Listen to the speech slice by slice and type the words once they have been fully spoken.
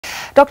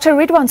Dr.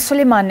 Ridhwaan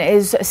Suliman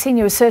is a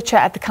senior researcher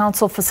at the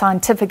Council for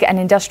Scientific and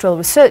Industrial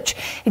Research.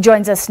 He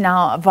joins us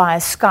now via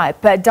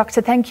Skype. Doctor,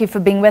 thank you for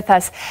being with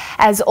us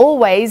as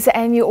always,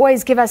 and you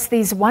always give us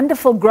these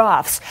wonderful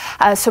graphs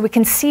so we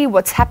can see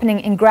what's happening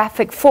in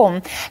graphic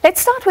form. Let's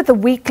start with the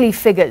weekly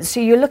figures. So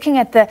you're looking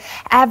at the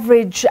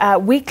average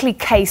weekly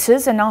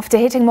cases, and after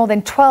hitting more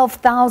than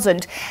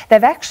 12,000,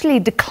 they've actually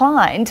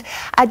declined.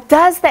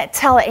 Does that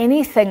tell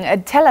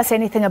us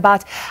anything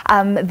about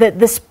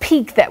this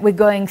peak that we're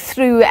going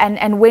through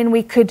and when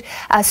we could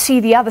see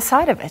the other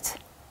side of it?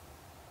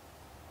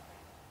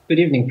 Good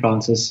evening,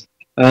 Francis.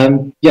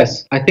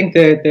 Yes, I think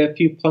there are a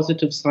few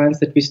positive signs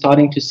that we're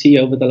starting to see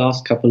over the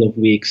last couple of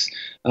weeks.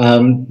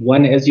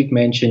 One, as you've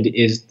mentioned,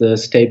 is the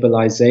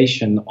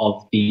stabilization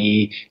of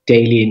the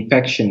daily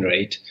infection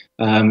rate.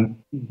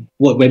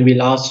 When we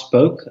last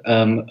spoke,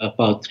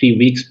 about 3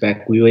 weeks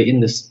back, we were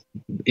in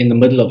the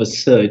middle of a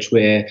surge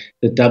where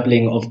the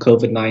doubling of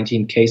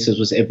COVID-19 cases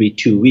was every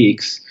 2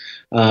 weeks.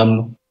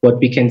 What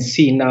we can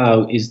see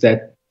now is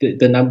that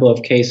the number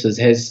of cases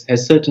has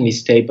certainly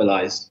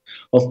stabilized.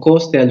 Of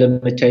course, there are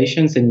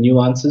limitations and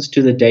nuances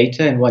to the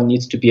data, and one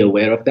needs to be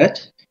aware of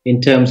that. In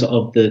terms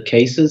of the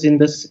cases in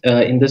this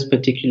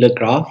particular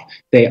graph,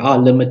 they are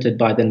limited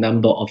by the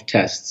number of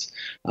tests.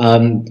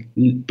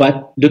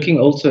 But looking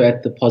also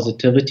at the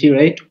positivity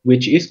rate,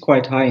 which is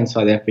quite high in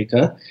South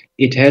Africa,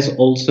 it has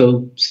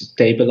also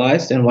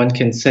stabilized, and one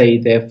can say,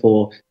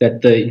 therefore,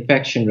 that the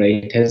infection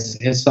rate has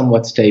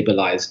somewhat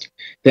stabilized.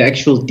 The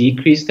actual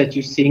decrease that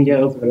you're seeing here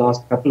over the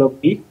last couple of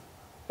weeks,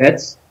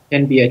 that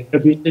can be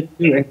attributed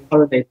to and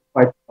correlates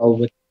quite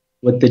well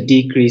with the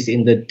decrease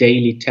in the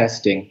daily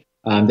testing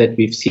that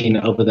we've seen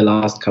over the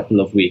last couple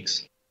of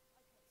weeks.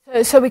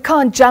 So we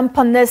can't jump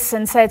on this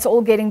and say it's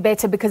all getting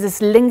better because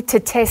it's linked to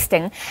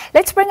testing.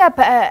 Let's bring up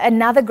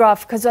another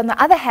graph, because on the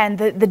other hand,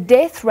 the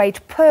death rate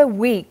per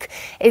week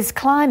is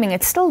climbing.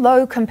 It's still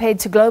low compared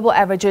to global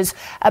averages,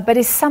 but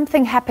is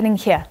something happening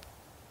here?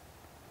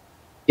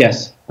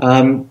 Yes.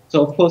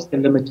 So, of course, the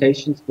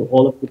limitations for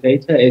all of the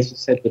data, as you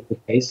said, with the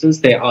cases,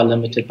 they are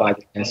limited by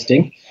the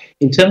testing.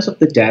 In terms of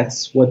the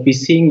deaths, what we're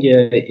seeing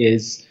here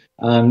is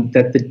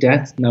that the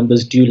death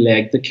numbers do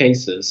lag the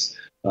cases.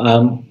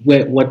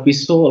 What we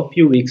saw a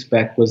few weeks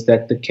back was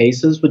that the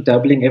cases were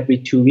doubling every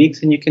 2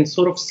 weeks, and you can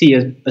sort of see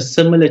a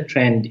similar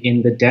trend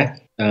in the death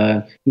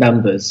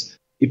numbers.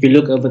 If you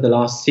look over the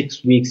last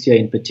 6 weeks here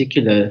in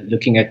particular,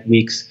 looking at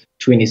weeks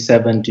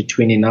 27 to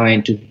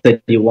 29 to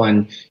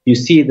 31, you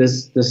see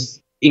this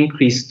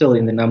increase still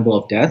in the number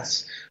of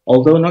deaths.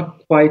 Although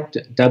not quite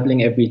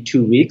doubling every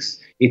 2 weeks,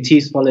 it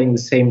is following the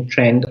same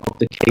trend of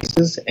the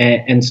cases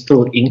and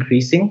still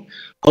increasing.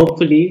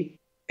 Hopefully,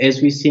 as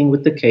we're seeing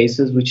with the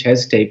cases, which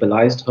has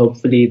stabilized,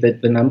 hopefully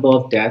that the number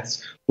of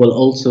deaths will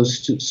also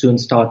soon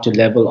start to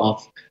level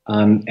off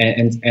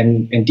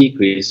and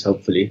decrease,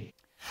 hopefully.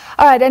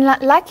 All right, and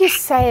like you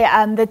say,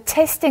 the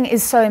testing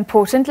is so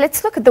important.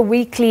 Let's look at the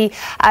weekly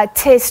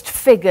test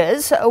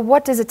figures.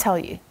 What does it tell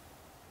you?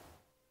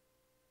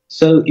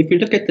 So if you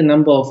look at the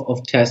number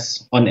of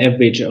tests on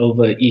average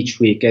over each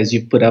week, as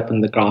you put up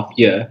in the graph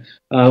here,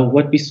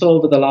 what we saw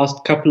over the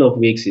last couple of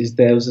weeks is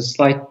there was a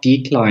slight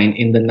decline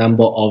in the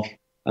number of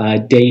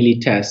daily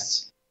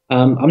tests.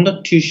 I'm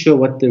not too sure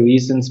what the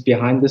reasons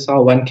behind this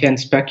are. One can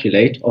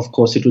speculate. Of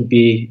course, it would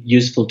be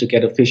useful to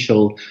get an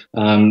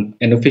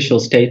official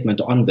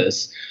statement on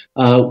this.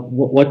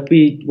 What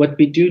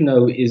we do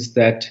know is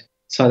that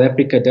South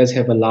Africa does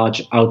have a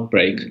large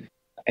outbreak,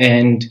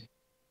 and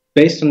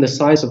based on the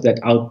size of that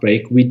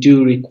outbreak, we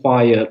do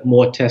require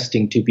more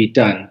testing to be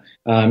done.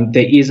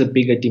 There is a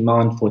bigger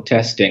demand for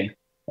testing.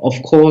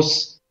 Of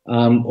course,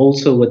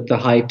 also with the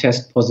high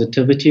test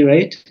positivity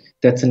rate,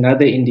 that's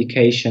another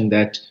indication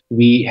that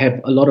we have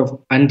a lot of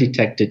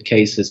undetected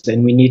cases,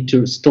 and we need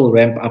to still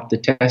ramp up the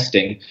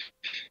testing.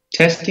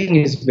 Testing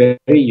is very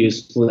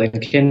useful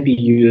and can be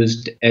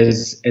used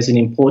as an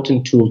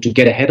important tool to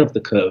get ahead of the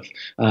curve,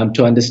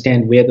 to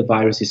understand where the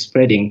virus is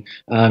spreading.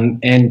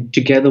 And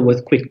together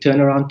with quick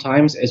turnaround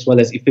times, as well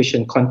as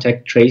efficient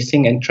contact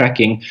tracing and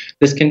tracking,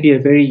 this can be a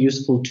very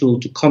useful tool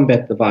to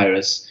combat the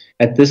virus.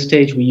 At this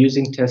stage, we're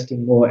using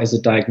testing more as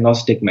a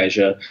diagnostic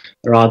measure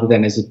rather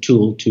than as a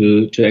tool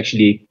to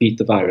actually beat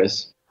the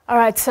virus. All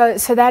right, so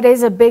that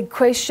is a big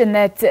question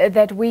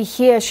that we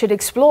here should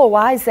explore.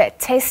 Why is that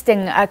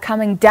testing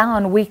coming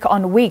down week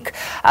on week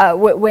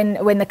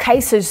when the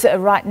cases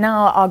right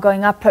now are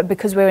going up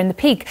because we're in the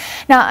peak?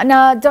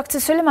 Now, Dr.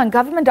 Suliman,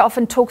 government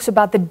often talks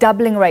about the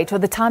doubling rate, or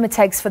the time it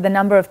takes for the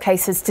number of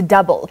cases to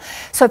double.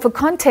 So for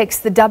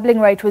context, the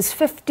doubling rate was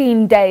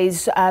 15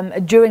 days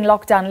during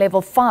lockdown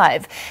level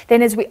 5.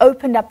 Then as we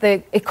opened up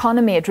the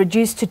economy, it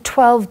reduced to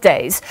 12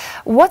 days.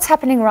 What's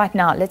happening right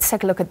now? Let's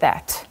take a look at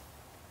that.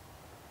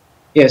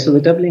 Yeah, so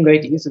the doubling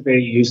rate is a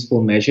very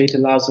useful measure. It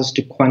allows us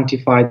to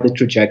quantify the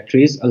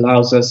trajectories,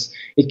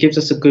 it gives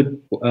us a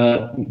good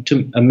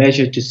a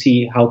measure to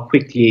see how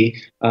quickly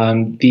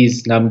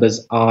these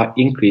numbers are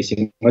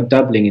increasing or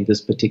doubling in this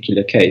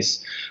particular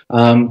case.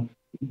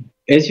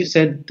 As you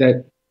said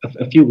that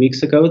a few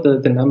weeks ago,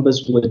 the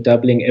numbers were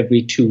doubling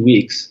every 2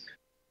 weeks.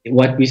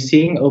 what we're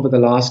seeing over the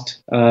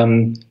last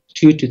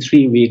 2 to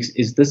 3 weeks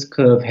is this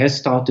curve has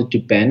started to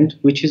bend,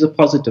 which is a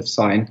positive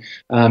sign.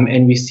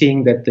 And we're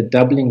seeing that the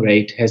doubling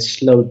rate has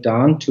slowed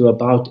down to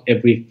about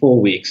every 4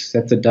 weeks.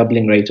 That's the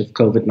doubling rate of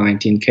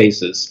COVID-19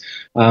 cases.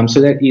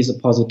 So that is a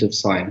positive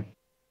sign.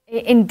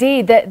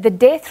 Indeed, the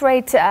death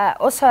rate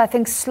also, I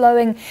think,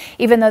 slowing,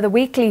 even though the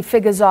weekly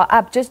figures are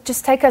up.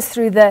 Just take us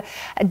through the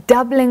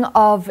doubling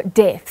of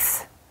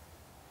deaths.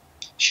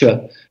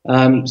 Sure.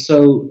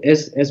 So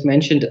as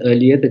mentioned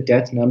earlier, the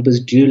death numbers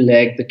do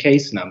lag the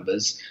case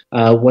numbers.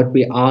 What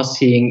we are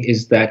seeing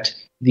is that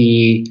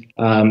the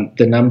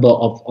number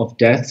of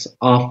deaths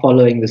are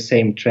following the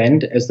same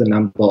trend as the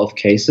number of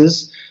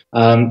cases.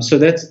 So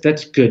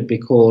that's good,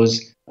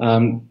 because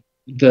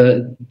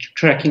the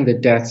tracking the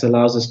deaths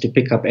allows us to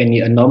pick up any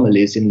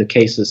anomalies in the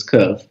cases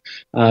curve.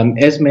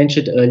 As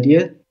mentioned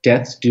earlier,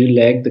 deaths do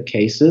lag the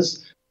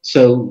cases.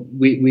 So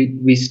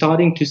we're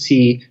starting to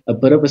see a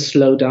bit of a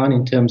slowdown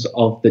in terms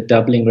of the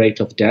doubling rate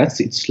of deaths.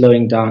 It's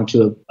slowing down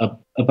to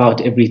about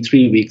every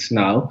 3 weeks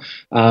now.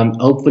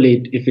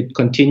 Hopefully, if it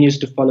continues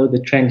to follow the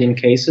trend in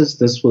cases,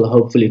 this will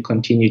hopefully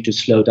continue to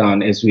slow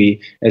down as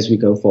we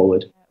go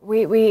forward.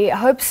 We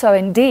hope so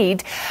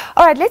indeed.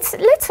 All right, let's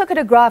look at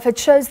a graph. It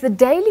shows the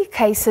daily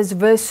cases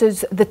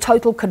versus the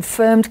total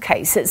confirmed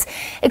cases.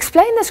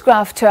 Explain this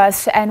graph to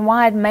us and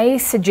why it may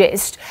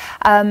suggest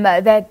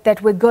that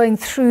we're going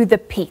through the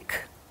peak.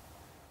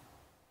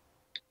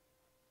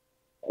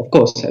 Of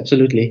course,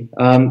 absolutely.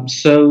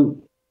 So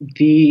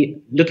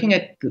looking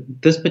at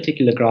this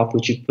particular graph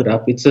which you've put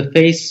up, it's a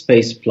phase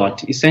space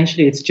plot.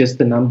 Essentially, it's just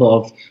the number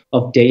of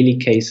daily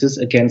cases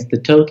against the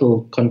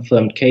total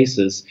confirmed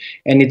cases,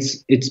 and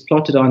it's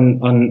plotted on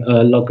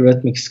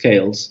logarithmic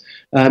scales.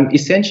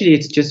 Essentially,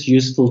 it's just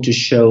useful to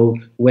show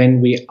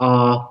when we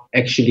are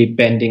actually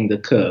bending the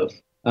curve,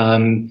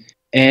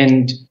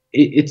 and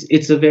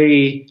it's a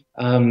very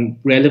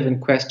relevant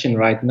question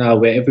right now,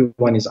 where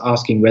everyone is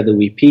asking whether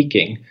we're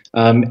peaking,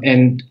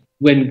 and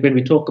when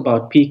we talk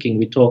about peaking,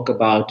 we talk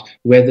about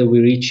whether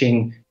we're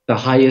reaching the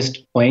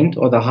highest point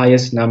or the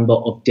highest number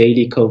of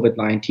daily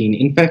COVID-19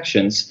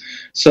 infections.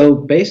 So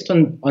based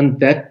on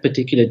that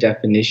particular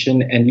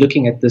definition and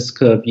looking at this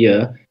curve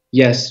here,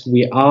 yes,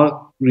 we are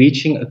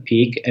reaching a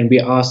peak and we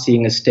are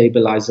seeing a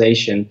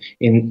stabilization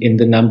in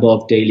the number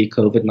of daily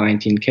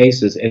COVID-19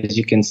 cases, as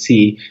you can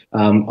see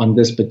on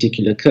this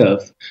particular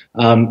curve.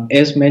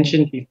 As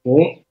mentioned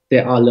before,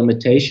 there are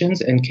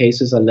limitations and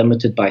cases are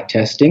limited by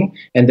testing,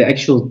 and the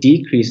actual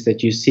decrease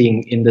that you're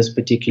seeing in this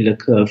particular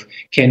curve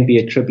can be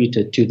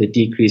attributed to the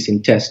decrease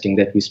in testing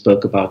that we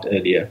spoke about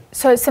earlier.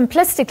 So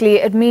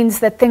simplistically, it means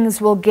that things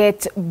will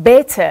get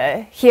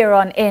better here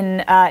on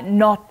in,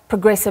 not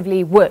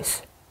progressively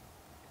worse.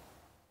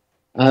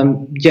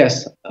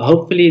 Yes,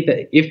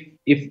 hopefully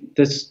if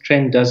this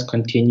trend does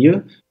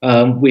continue,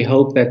 we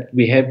hope that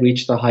we have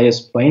reached the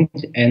highest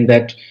point and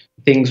that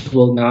things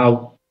will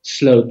now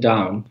slow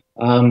down.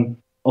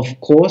 Of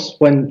course,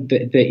 when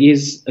there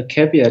is a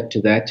caveat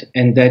to that,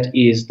 and that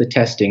is the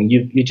testing.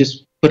 You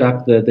just put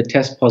up the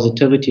test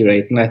positivity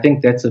rate, and I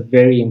think that's a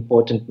very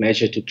important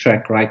measure to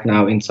track right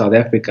now in South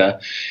Africa.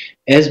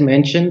 As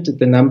mentioned,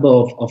 the number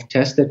of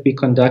tests that we're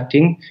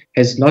conducting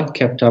has not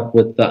kept up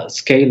with the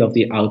scale of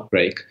the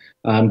outbreak.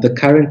 The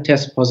current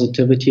test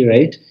positivity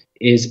rate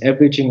is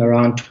averaging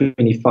around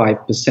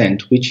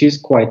 25%, which is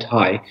quite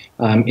high.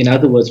 In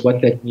other words, what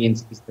that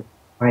means is that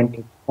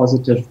finding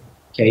positive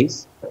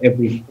case for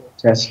every 4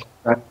 tests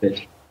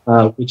conducted,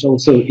 which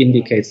also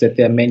indicates that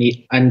there are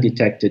many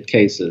undetected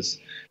cases.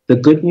 The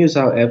good news,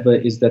 however,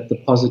 is that the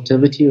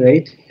positivity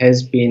rate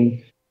has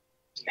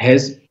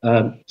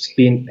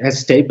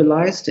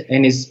stabilized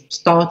and is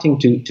starting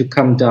to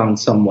come down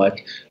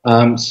somewhat.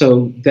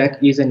 So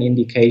that is an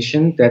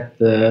indication that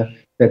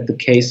the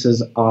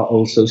cases are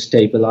also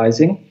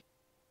stabilizing.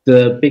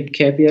 The big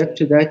caveat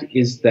to that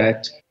is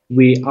that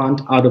we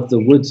aren't out of the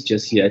woods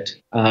just yet.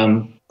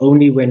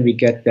 Only when we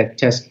get that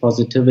test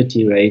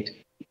positivity rate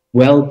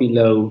well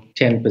below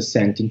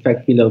 10%, in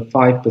fact below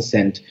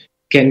 5%,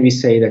 can we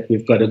say that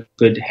we've got a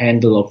good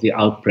handle of the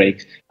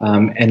outbreak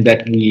and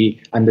that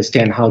we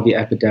understand how the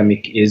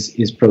epidemic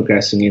is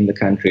progressing in the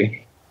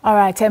country. All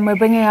right, and we're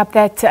bringing up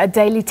that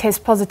daily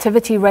test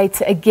positivity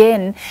rate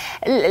again.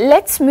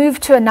 Let's move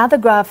to another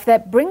graph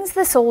that brings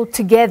this all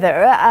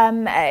together.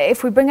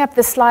 If we bring up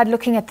the slide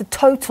looking at the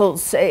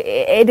totals,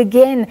 it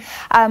again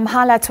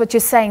highlights what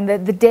you're saying, the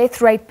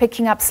death rate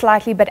picking up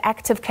slightly, but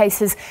active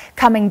cases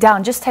coming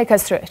down. Just take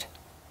us through it.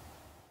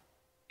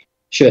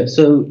 Sure.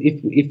 So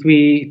if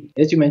we,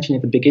 as you mentioned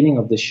at the beginning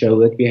of the show,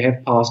 that we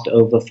have passed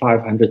over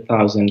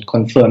 500,000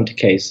 confirmed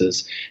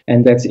cases,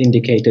 and that's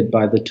indicated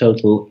by the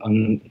total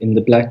in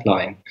the black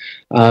line.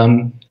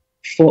 On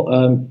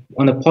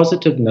a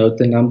positive note,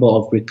 the number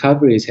of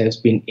recoveries has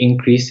been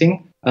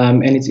increasing.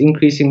 and it's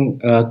increasing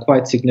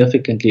quite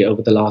significantly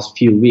over the last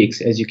few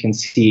weeks, as you can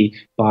see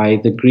by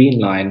the green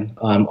line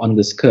on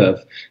this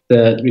curve.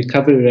 The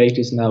recovery rate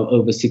is now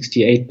over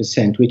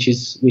 68%, which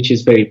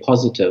is very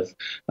positive.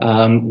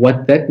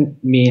 What that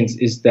means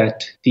is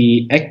that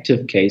the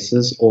active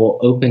cases or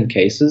open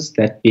cases,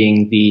 that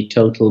being the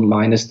total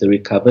minus the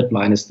recovered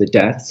minus the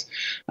deaths,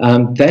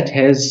 that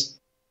has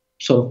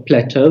sort of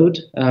plateaued,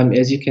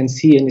 as you can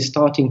see, and is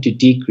starting to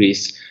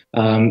decrease.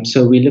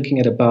 So we're looking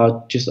at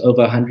about just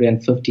over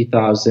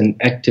 150,000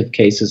 active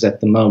cases at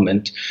the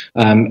moment.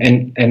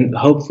 And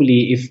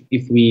hopefully,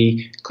 if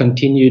we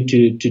continue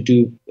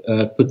to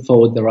put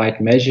forward the right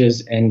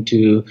measures and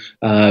to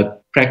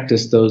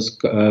practice those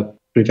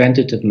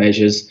preventative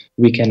measures,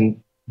 we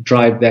can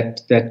drive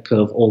that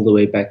curve all the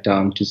way back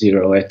down to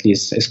zero, at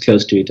least as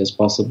close to it as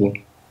possible.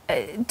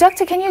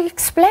 Doctor, can you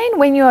explain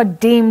when you are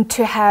deemed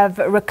to have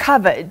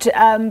recovered?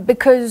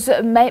 Because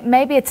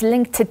maybe it's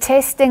linked to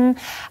testing.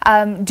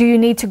 Do you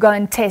need to go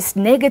and test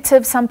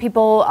negative? Some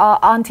people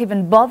aren't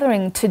even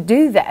bothering to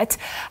do that.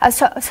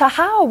 So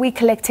how are we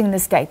collecting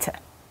this data?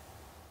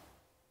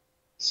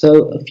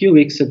 So a few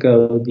weeks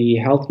ago, the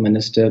health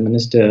minister,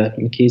 Minister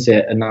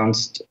Mkhize,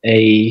 announced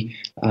a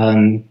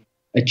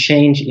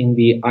change in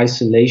the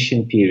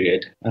isolation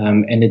period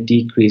and a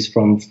decrease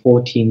from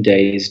 14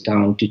 days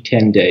down to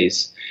 10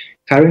 days.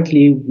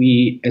 Currently,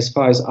 we, as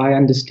far as I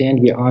understand,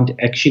 we aren't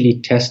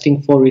actually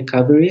testing for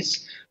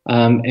recoveries.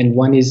 And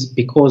one is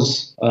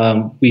because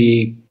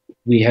we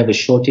have a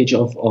shortage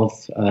of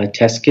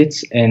test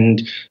kits,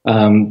 and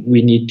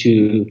we need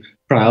to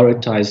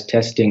prioritize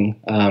testing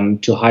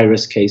to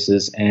high-risk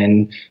cases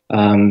and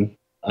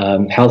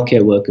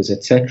healthcare workers,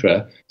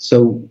 etc.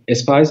 So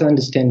as far as I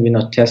understand, we're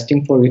not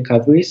testing for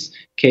recoveries.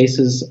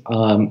 Cases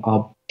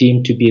are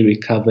deemed to be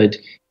recovered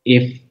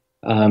if,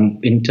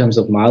 in terms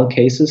of mild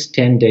cases,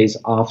 10 days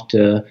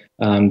after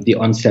the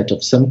onset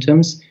of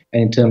symptoms,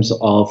 and in terms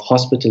of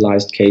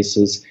hospitalized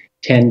cases,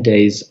 10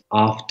 days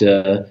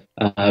after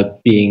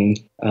being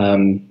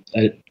out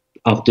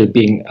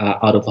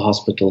of the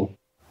hospital.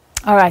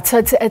 All right,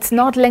 so it's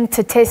not linked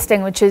to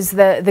testing, which is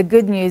the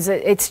good news.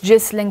 It's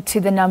just linked to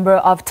the number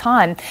of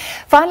time.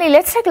 Finally,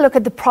 let's take a look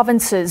at the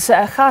provinces.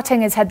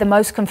 Gauteng has had the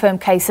most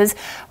confirmed cases.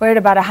 We're at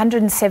about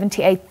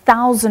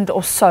 178,000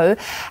 or so.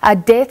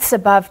 Deaths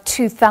above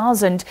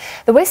 2,000.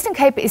 The Western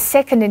Cape is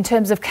second in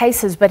terms of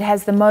cases, but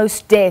has the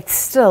most deaths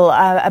still,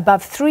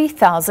 above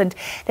 3,000.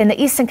 Then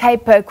the Eastern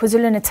Cape,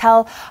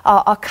 KwaZulu-Natal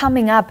are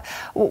coming up.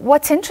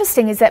 What's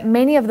interesting is that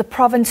many of the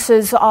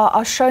provinces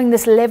are showing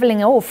this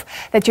levelling off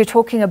that you're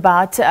talking about.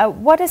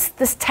 What does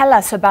this tell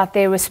us about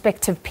their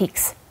respective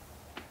peaks?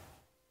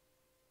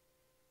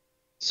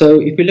 So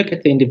if we look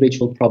at the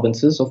individual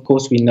provinces, of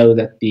course, we know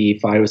that the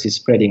virus is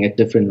spreading at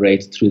different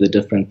rates through the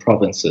different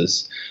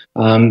provinces.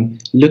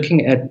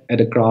 Looking at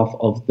a graph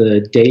of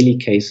the daily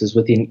cases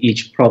within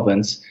each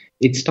province,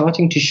 it's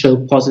starting to show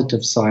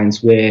positive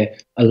signs where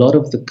a lot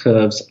of the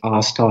curves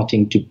are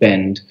starting to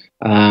bend,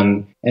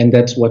 and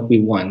that's what we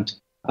want.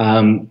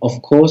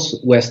 Of course,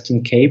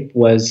 Western Cape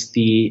was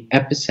the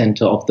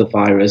epicenter of the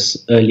virus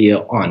earlier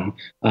on,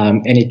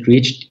 and it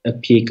reached a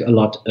peak a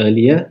lot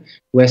earlier.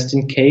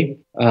 Western Cape,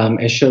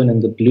 as shown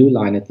in the blue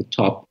line at the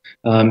top,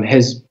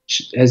 has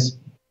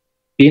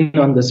been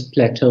on this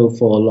plateau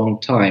for a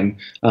long time,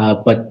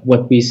 but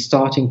what we're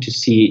starting to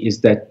see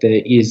is that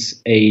there is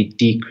a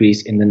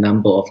decrease in the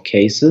number of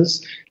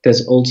cases.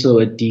 There's also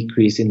a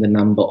decrease in the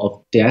number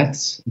of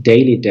deaths,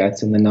 daily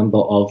deaths, and the number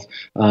of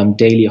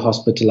daily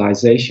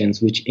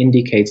hospitalizations, which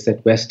indicates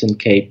that Western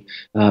Cape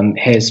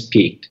has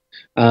peaked.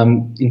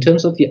 In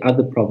terms of the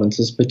other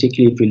provinces,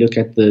 particularly if we look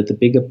at the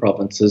bigger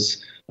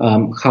provinces,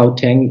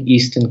 Gauteng,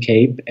 Eastern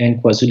Cape, and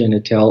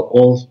KwaZulu-Natal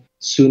all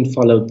soon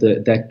followed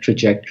that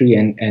trajectory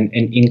and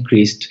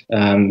increased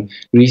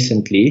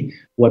recently.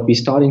 What we're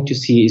starting to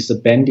see is a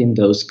bend in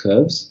those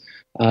curves.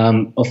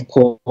 Of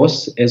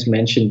course, as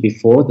mentioned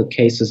before, the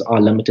cases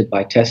are limited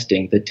by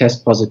testing. The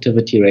test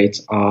positivity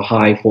rates are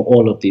high for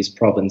all of these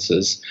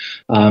provinces.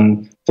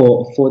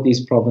 For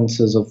these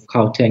provinces of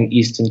Gauteng,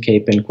 Eastern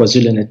Cape, and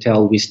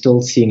KwaZulu-Natal, we're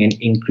still seeing an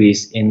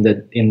increase in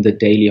the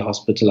daily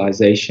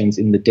hospitalizations,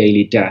 in the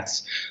daily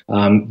deaths.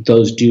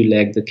 Those do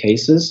lag the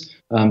cases.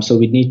 So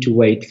we need to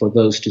wait for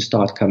those to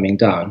start coming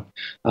down.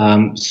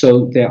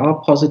 So there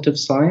are positive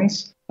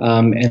signs,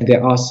 and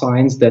there are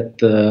signs that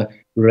the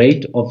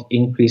rate of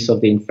increase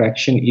of the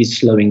infection is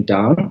slowing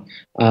down.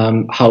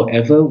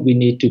 However, we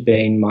need to bear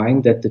in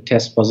mind that the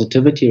test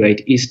positivity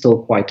rate is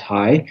still quite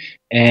high,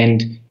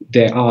 and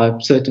there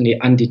are certainly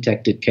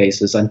undetected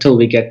cases. Until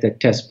we get that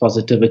test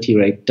positivity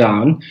rate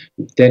down,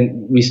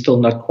 then we're still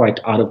not quite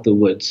out of the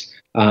woods.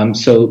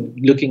 So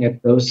looking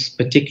at those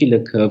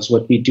particular curves,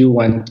 what we do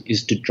want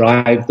is to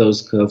drive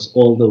those curves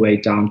all the way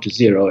down to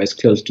zero, as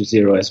close to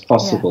zero as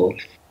possible.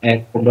 Yeah.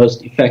 And the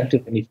most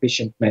effective and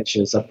efficient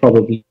measures are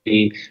probably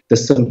the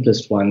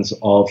simplest ones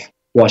of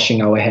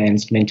washing our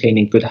hands,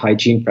 maintaining good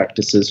hygiene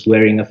practices,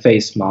 wearing a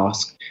face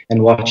mask,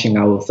 and watching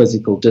our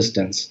physical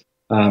distance,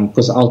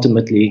 because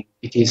ultimately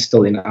it is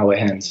still in our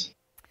hands.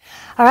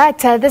 All right,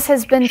 this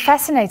has been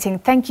fascinating.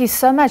 Thank you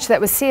so much.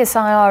 That was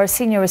CSIR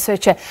Senior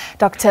Researcher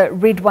Dr.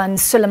 Ridhwaan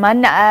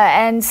Suliman.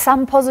 And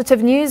some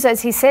positive news,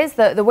 as he says,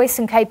 the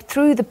Western Cape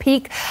through the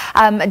peak,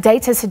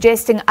 data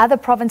suggesting other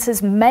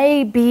provinces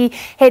may be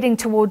heading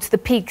towards the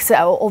peaks,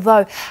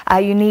 although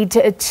you need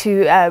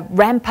to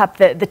ramp up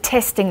the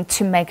testing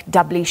to make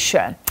doubly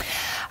sure.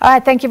 All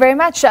right, thank you very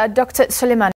much, Dr. Suliman.